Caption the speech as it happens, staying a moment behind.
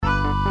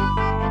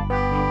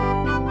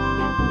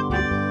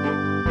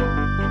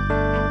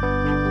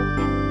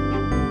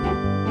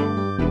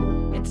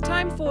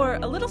for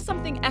A Little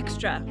Something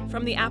Extra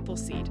from the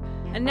Appleseed.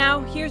 And now,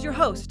 here's your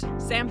host,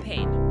 Sam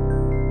Payne.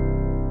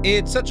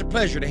 It's such a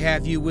pleasure to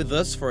have you with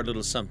us for a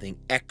little something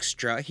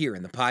extra here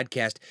in the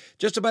podcast.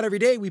 Just about every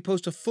day, we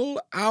post a full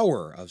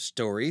hour of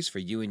stories for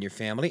you and your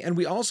family, and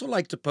we also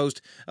like to post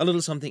a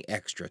little something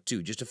extra,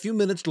 too, just a few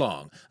minutes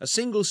long, a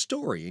single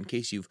story in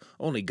case you've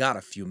only got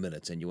a few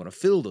minutes and you want to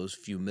fill those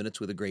few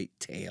minutes with a great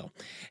tale.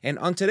 And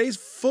on today's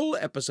full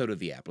episode of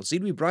The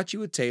Appleseed, we brought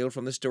you a tale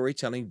from the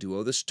storytelling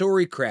duo, the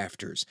Story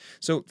Crafters.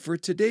 So for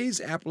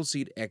today's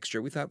Appleseed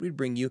Extra, we thought we'd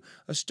bring you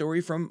a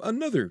story from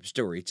another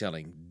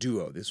storytelling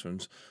duo. This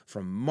one's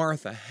from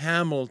Martha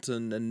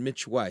Hamilton and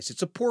Mitch Weiss.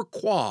 It's a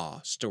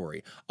pourquoi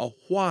story, a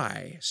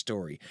why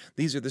story.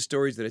 These are the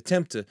stories that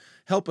attempt to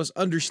help us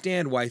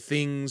understand why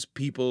things,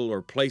 people,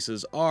 or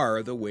places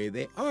are the way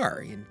they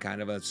are in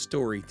kind of a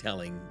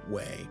storytelling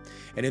way.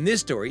 And in this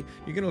story,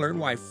 you're going to learn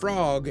why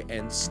frog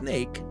and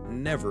snake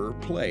never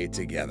play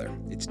together.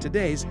 It's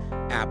today's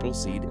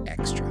Appleseed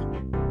Extra.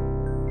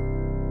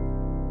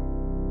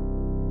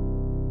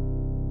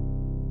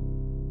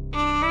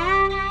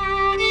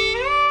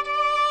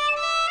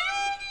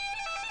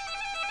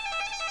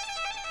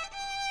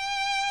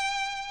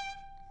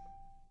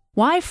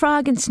 Why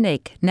Frog and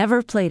Snake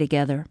Never Play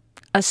Together,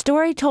 a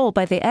story told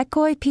by the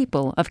Ekoi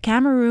people of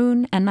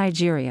Cameroon and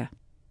Nigeria.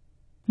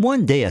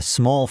 One day a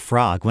small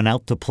frog went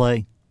out to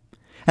play.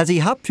 As he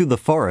hopped through the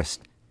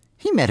forest,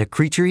 he met a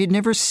creature he had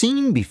never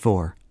seen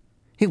before.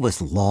 It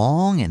was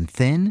long and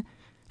thin,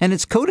 and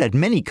its coat had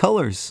many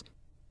colors.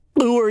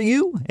 "Who are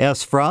you?"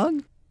 asked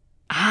Frog.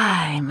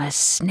 I'm a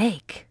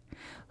snake.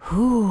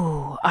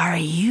 Who are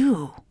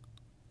you?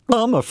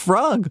 "I'm a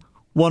frog.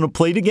 Want to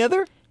play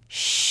together?"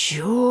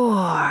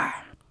 Sure.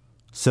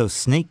 So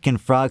Snake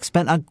and Frog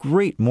spent a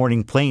great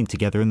morning playing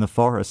together in the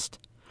forest.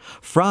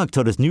 Frog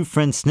taught his new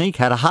friend Snake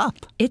how to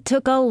hop. It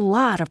took a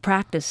lot of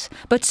practice,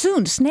 but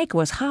soon Snake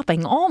was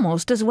hopping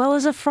almost as well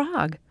as a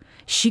frog.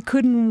 She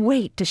couldn't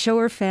wait to show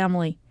her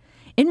family.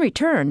 In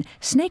return,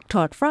 Snake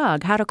taught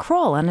Frog how to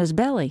crawl on his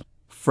belly.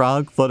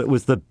 Frog thought it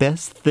was the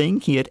best thing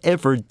he had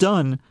ever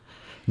done.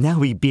 Now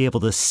he'd be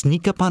able to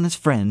sneak up on his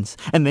friends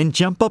and then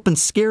jump up and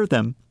scare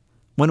them.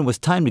 When it was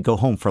time to go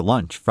home for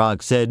lunch,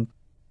 Frog said,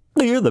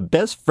 "You're the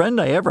best friend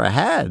I ever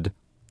had."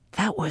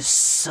 That was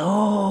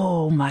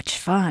so much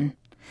fun.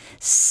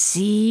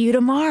 See you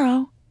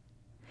tomorrow.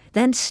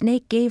 Then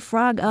Snake gave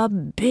Frog a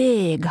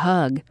big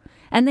hug,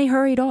 and they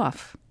hurried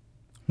off.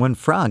 When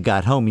Frog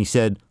got home, he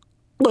said,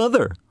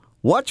 "Mother,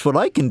 watch what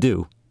I can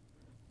do."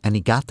 And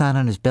he got down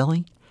on his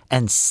belly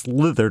and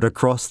slithered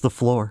across the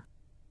floor.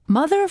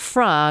 Mother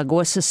Frog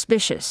was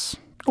suspicious.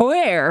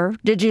 Where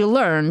did you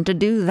learn to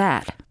do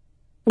that?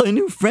 "My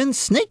new friend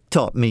Snake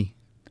taught me."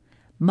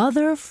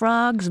 Mother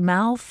Frog's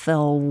mouth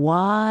fell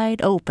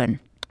wide open.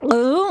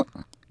 Oh,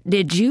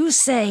 did you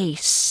say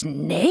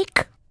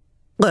snake?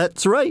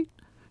 "That's right.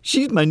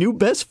 She's my new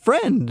best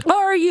friend."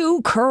 Are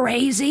you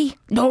crazy?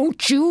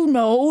 Don't you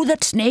know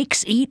that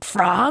snakes eat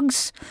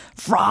frogs?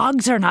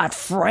 Frogs are not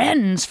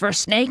friends for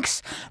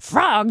snakes.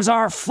 Frogs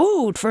are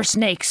food for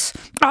snakes.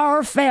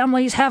 Our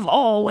families have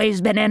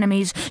always been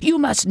enemies. You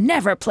must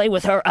never play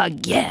with her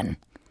again.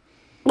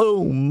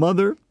 "Oh,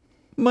 Mother,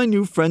 my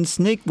new friend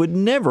Snake would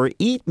never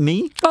eat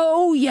me."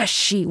 Oh, yes,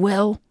 she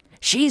will.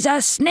 She's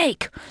a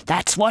snake.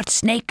 That's what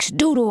snakes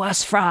do to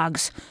us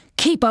frogs.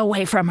 Keep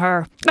away from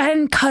her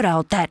and cut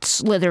out that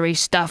slithery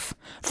stuff.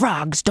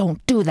 Frogs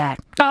don't do that.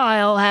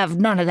 I'll have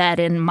none of that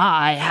in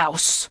my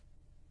house.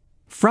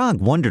 Frog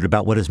wondered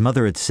about what his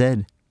mother had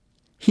said.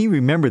 He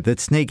remembered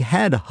that Snake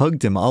had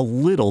hugged him a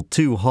little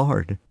too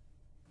hard.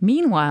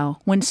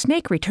 Meanwhile, when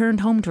Snake returned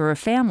home to her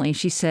family,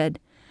 she said,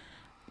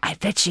 "I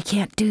bet she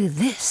can't do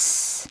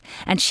this."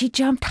 And she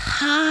jumped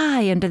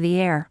high into the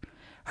air.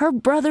 Her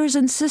brothers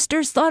and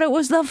sisters thought it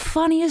was the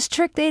funniest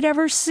trick they'd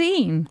ever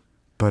seen.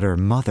 But her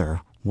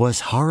mother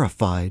was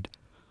horrified.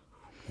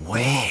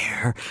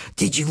 "Where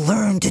did you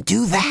learn to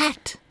do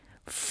that?"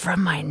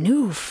 From my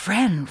new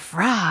friend,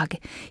 Frog.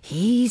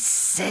 He's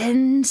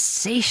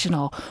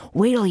sensational.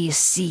 Wait till you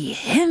see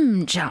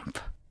him jump.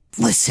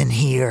 "Listen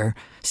here.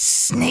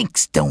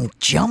 Snakes don't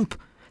jump.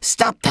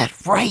 Stop that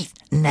right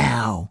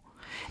now.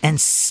 And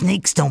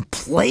snakes don't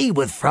play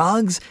with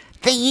frogs.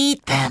 They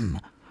eat them.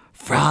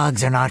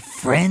 Frogs are not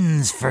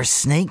friends for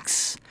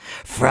snakes.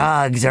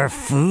 Frogs are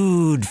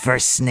food for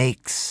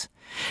snakes.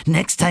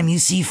 Next time you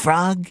see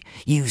Frog,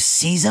 you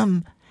seize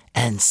him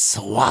and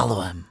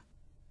swallow him."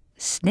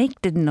 Snake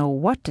didn't know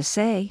what to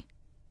say.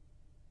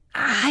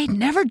 I'd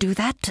never do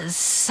that to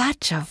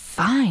such a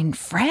fine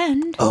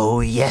friend. "Oh,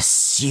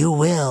 yes, you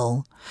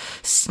will.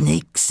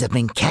 Snakes have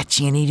been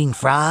catching and eating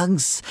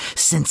frogs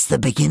since the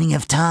beginning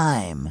of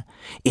time.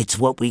 It's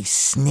what we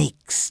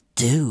snakes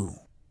do."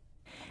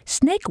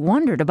 Snake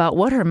wondered about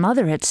what her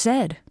mother had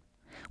said.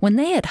 When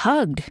they had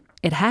hugged,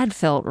 it had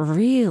felt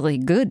really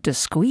good to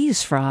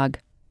squeeze Frog.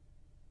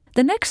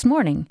 The next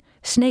morning,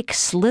 Snake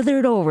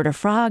slithered over to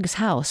Frog's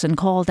house and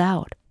called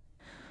out,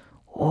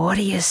 "What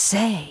do you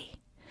say?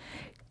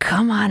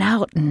 Come on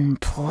out and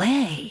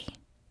play."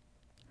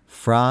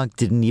 Frog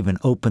didn't even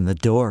open the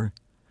door.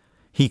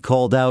 He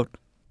called out,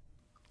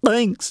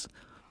 Thanks,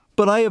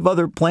 but I have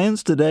other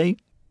plans today.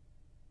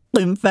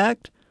 In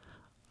fact,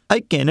 I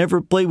can't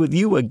ever play with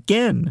you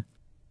again.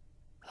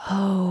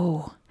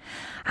 Oh,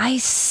 I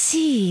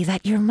see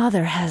that your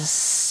mother has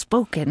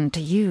spoken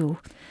to you.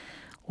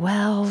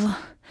 Well,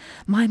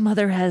 my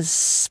mother has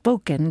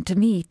spoken to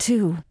me,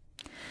 too.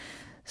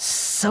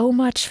 So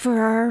much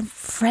for our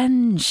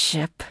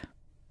friendship.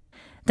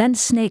 Then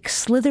Snake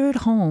slithered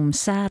home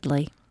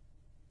sadly.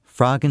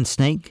 Frog and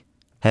Snake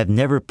have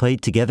never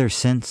played together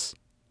since.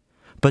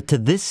 But to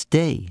this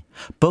day,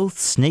 both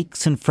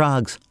snakes and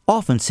frogs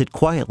often sit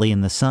quietly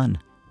in the sun.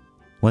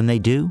 When they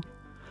do,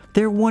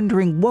 they're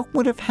wondering what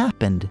would have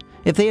happened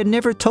if they had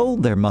never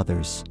told their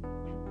mothers.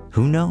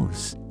 Who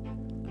knows?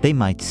 They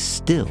might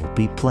still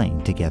be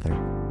playing together.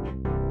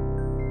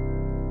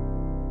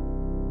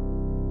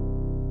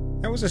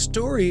 There was a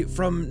story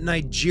from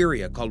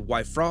Nigeria called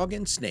Why Frog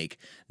and Snake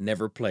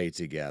Never Play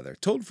Together,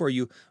 told for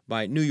you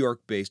by New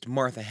York-based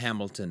Martha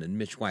Hamilton and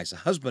Mitch Weiss, a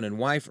husband and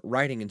wife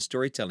writing and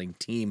storytelling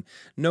team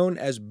known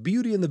as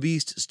Beauty and the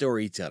Beast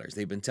storytellers.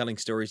 They've been telling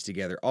stories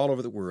together all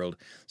over the world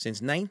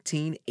since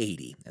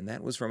 1980, and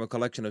that was from a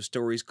collection of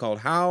stories called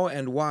How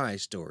and Why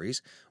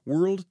Stories,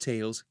 World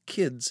Tales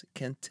Kids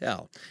Can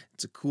Tell.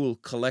 It's a cool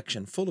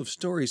collection full of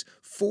stories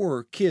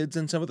for kids,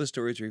 and some of the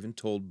stories are even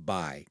told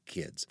by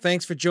kids.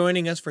 Thanks for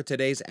joining us for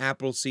today's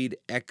Appleseed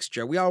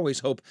Extra. We always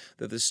hope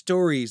that the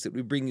stories that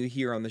we bring you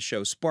here on the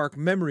show spark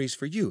memories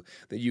for you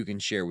that you can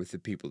share with the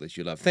people that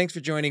you love. Thanks for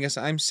joining us.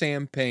 I'm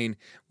Sam Payne.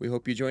 We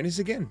hope you join us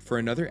again for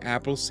another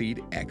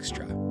Appleseed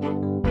Extra.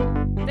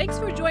 Thanks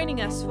for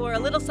joining us for a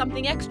little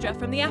something extra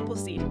from the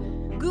Appleseed.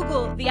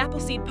 Google the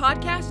Appleseed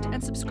Podcast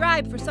and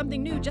subscribe for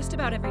something new just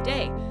about every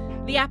day.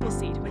 The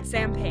Appleseed with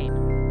Sam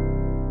Payne.